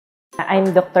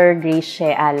I'm Dr.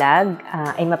 Shieh-Alag.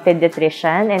 I'm a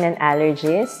pediatrician and an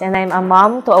allergist, and I'm a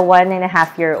mom to a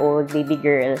 1.5-year-old baby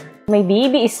girl. My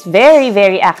baby is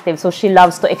very active, so she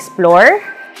loves to explore.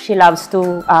 She loves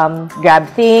to grab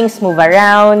things, move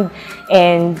around,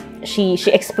 and she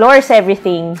explores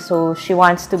everything. So she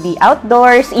wants to be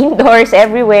outdoors, indoors,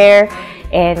 everywhere,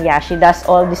 and yeah, she does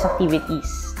all these activities.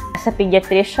 As a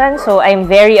pediatrician, so I'm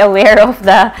very aware of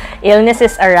the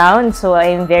illnesses around, so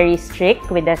I'm very strict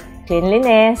with the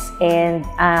cleanliness, and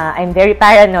I'm very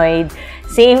paranoid.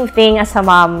 Same thing as a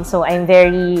mom, so I'm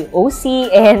very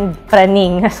OC and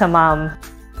praning as a mom.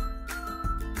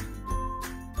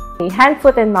 Hand,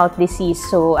 foot, and mouth disease.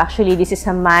 So actually, this is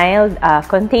a mild,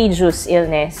 contagious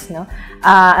illness. No?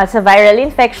 It's a viral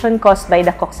infection caused by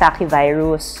the Coxsackie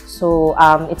virus. So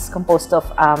it's composed of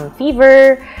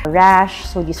fever, rash.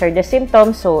 So these are the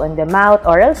symptoms. So on the mouth,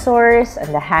 oral sores,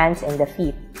 on the hands, and the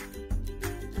feet.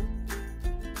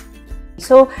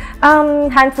 So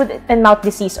hand, foot, and mouth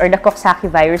disease, or the Coxsackie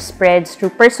virus, spreads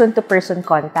through person-to-person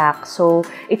contact. So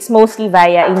it's mostly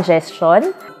via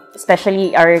ingestion.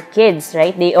 Especially our kids,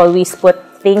 right? They always put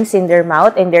things in their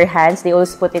mouth and their hands. They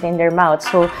always put it in their mouth.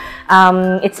 So,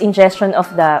 it's ingestion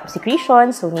of the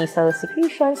secretions, so nasal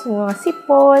secretions, mga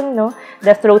sipon, no?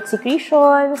 The throat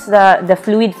secretions, the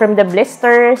fluid from the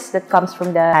blisters that comes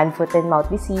from the hand, foot, and mouth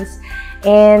disease,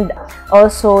 and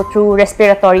also through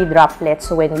respiratory droplets.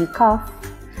 So when we cough,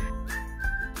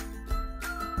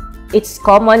 it's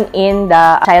common in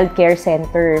the child care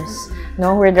centers,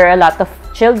 no, where there are a lot of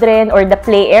children, or the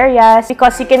play areas,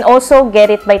 because you can also get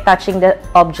it by touching the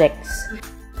objects.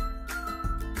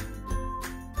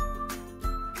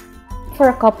 For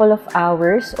a couple of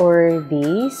hours or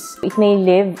days, it may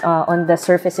live on the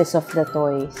surfaces of the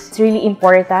toys. It's really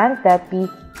important that we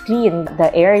clean the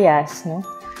areas, no?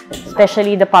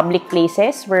 Especially the public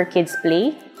places where kids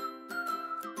play.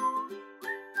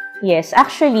 Yes,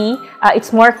 actually,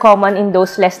 it's more common in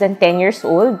those less than 10 years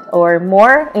old, or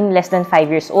more in less than 5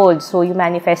 years old. So you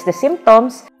manifest the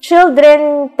symptoms.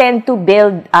 Children tend to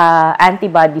build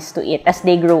antibodies to it as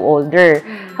they grow older.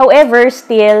 However,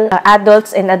 still,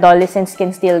 adults and adolescents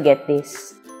can still get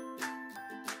this.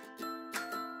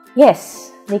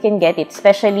 Yes, they can get it,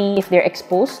 especially if they're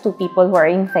exposed to people who are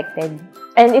infected.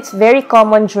 And it's very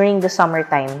common during the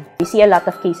summertime. We see a lot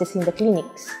of cases in the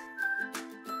clinics.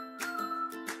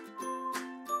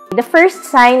 The first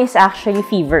sign is actually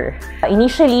fever.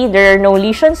 Initially, there are no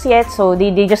lesions yet, so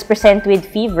they just present with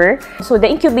fever. So the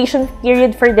incubation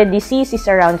period for the disease is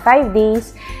around 5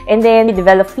 days, and then you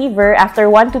develop fever. After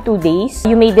 1 to 2 days,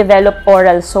 you may develop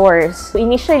oral sores. So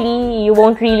initially, you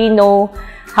won't really know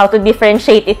how to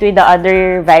differentiate it with the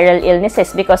other viral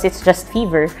illnesses because it's just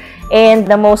fever. And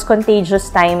the most contagious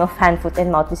time of hand, foot,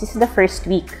 and mouth disease is the first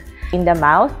week in the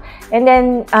mouth, and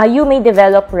then you may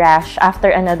develop rash after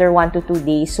another 1 to 2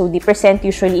 days. So they present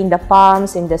usually in the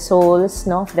palms, in the soles,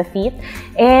 no, the feet,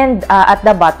 and at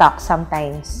the buttocks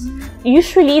sometimes.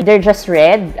 Usually they're just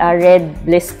red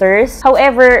blisters.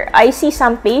 However, I see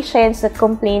some patients that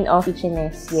complain of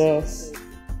itchiness. Yes.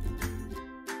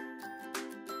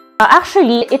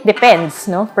 Actually, it depends,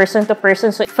 no, person to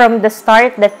person. So from the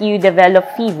start that you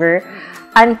develop fever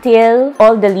until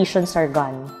all the lesions are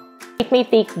gone. It may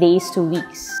take days to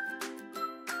weeks.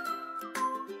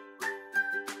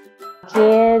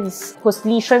 Kids whose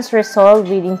lesions resolve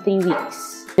within 3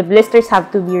 weeks, the blisters have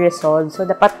to be resolved. So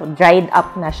dapat dried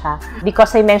up na siya.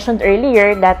 Because I mentioned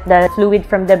earlier that the fluid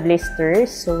from the blisters,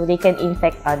 so they can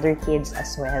infect other kids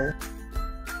as well.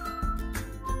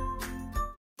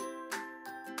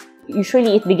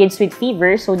 Usually it begins with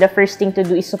fever, so the first thing to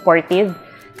do is supportive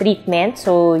treatment.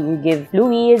 So you give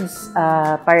fluids,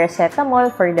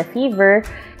 paracetamol for the fever,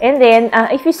 and then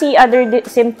if you see other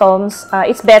symptoms,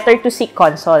 it's better to seek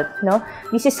consult. No,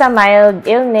 this is a mild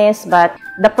illness, but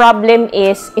the problem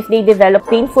is if they develop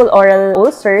painful oral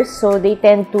ulcers, so they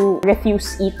tend to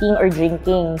refuse eating or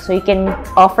drinking. So you can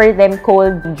offer them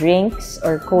cold drinks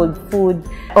or cold food,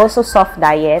 also soft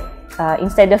diet,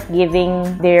 instead of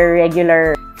giving their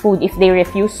regular food if they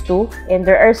refuse to. And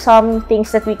there are some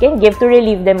things that we can give to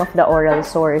relieve them of the oral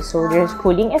sores. So there's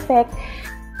cooling effect.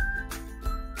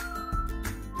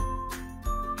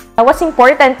 What's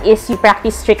important is you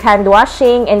practice strict hand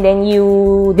washing, and then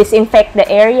you disinfect the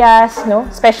areas, no?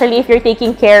 Especially if you're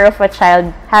taking care of a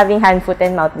child having hand, foot,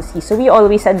 and mouth disease. So we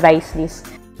always advise this.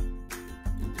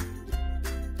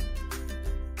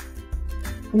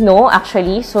 No,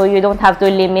 actually, so you don't have to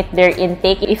limit their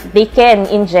intake. If they can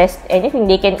ingest anything,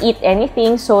 they can eat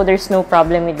anything, so there's no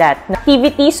problem with that.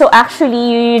 Activity, so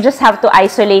actually, you just have to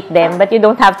isolate them, but you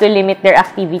don't have to limit their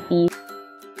activity.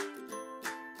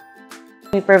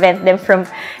 We prevent them from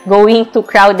going to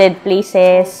crowded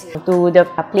places, to the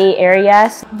play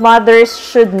areas. Mothers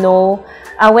should know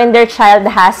when their child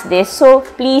has this. So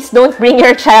please don't bring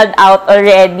your child out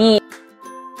already.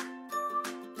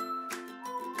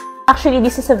 Actually,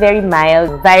 this is a very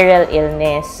mild viral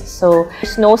illness. So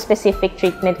there's no specific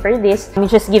treatment for this. We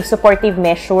just give supportive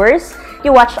measures.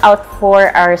 You watch out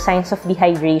for our signs of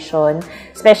dehydration,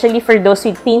 especially for those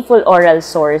with painful oral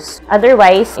sores.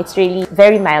 Otherwise, it's really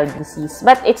very mild disease,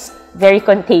 but it's very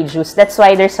contagious. That's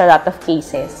why there's a lot of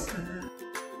cases.